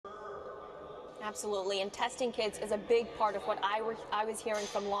Absolutely, and testing kits is a big part of what I was hearing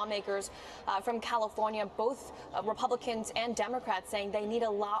from lawmakers from California, both Republicans and Democrats, saying they need a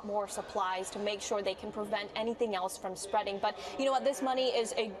lot more supplies to make sure they can prevent anything else from spreading. But you know what? This money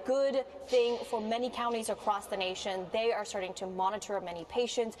is a good thing for many counties across the nation. They are starting to monitor many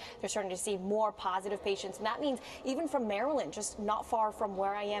patients. They're starting to see more positive patients, and that means even from Maryland, just not far from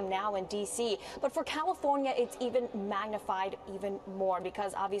where I am now in D.C. But for California, it's even magnified even more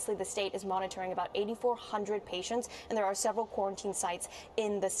because obviously the state is monitoring about 8,400 patients, and there are several quarantine sites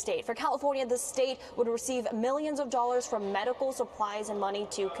in the state. For California, the state would receive millions of dollars from medical supplies and money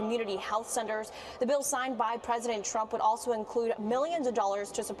to community health centers. The bill signed by President Trump would also include millions of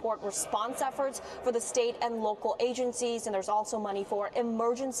dollars to support response efforts for the state and local agencies, and there's also money for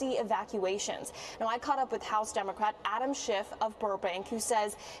emergency evacuations. Now, I caught up with House Democrat Adam Schiff of Burbank, who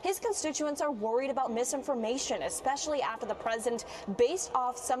says his constituents are worried about misinformation, especially after the president based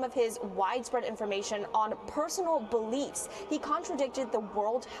off some of his widespread information on personal beliefs. He contradicted the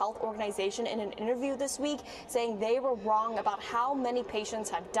World Health Organization in an interview this week, saying they were wrong about how many patients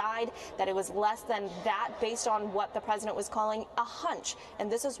have died, that it was less than that based on what the president was calling a hunch.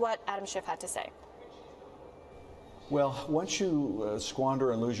 And this is what Adam Schiff had to say. Well, once you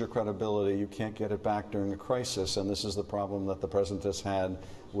squander and lose your credibility, you can't get it back during a crisis, and this is the problem that the president has had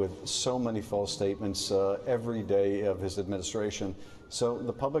with so many false statements every day of his administration. So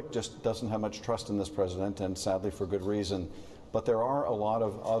the public just doesn't have much trust in this president, and sadly for good reason. But there are a lot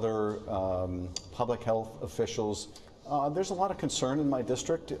of other public health officials. There's a lot of concern in my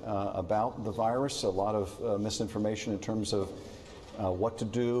district about the virus, a lot of misinformation in terms of what to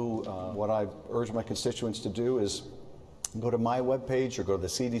do. What I urge my constituents to do is go to my webpage or go to the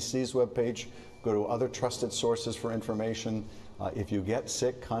CDC's webpage, go to other trusted sources for information. If you get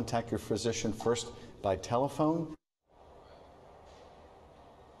sick, contact your physician first by telephone.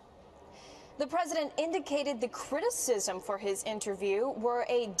 The president indicated the criticism for his interview were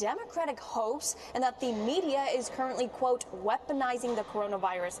a Democratic hoax and that the media is currently, quote, weaponizing the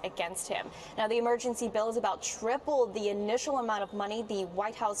coronavirus against him. Now, the emergency bill is about triple the initial amount of money the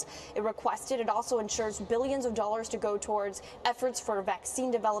White House requested. It also ensures billions of dollars to go towards efforts for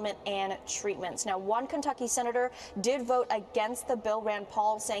vaccine development and treatments. Now, one Kentucky senator did vote against the bill, Rand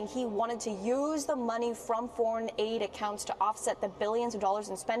Paul, saying he wanted to use the money from foreign aid accounts to offset the billions of dollars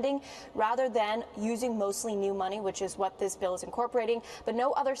in spending rather than using mostly new money, which is what this bill is incorporating, but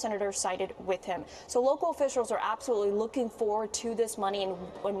no other senator sided with him. So local officials are absolutely looking forward to this money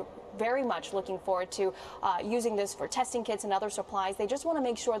and very much looking forward to using this for testing kits and other supplies. They just want to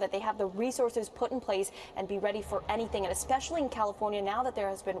make sure that they have the resources put in place and be ready for anything. And especially in California, now that there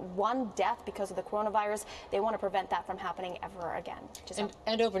has been one death because of the coronavirus, they want to prevent that from happening ever again.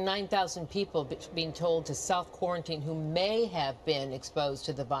 And over 9,000 people being told to self-quarantine who may have been exposed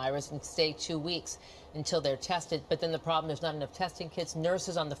to the virus and stay 2 weeks until they're tested. But then the problem, there's not enough testing kits.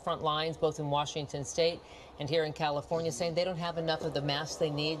 Nurses on the front lines, both in Washington State and here in California, saying they don't have enough of the masks they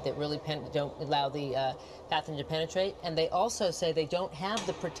need that really don't allow the pathogen to penetrate. And they also say they don't have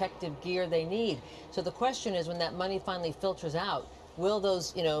the protective gear they need. So the question is, when that money finally filters out, will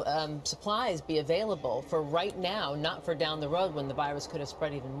those supplies be available for right now, not for down the road when the virus could have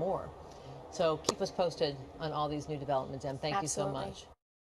spread even more? So keep us posted on all these new developments, Em. Thank you so much.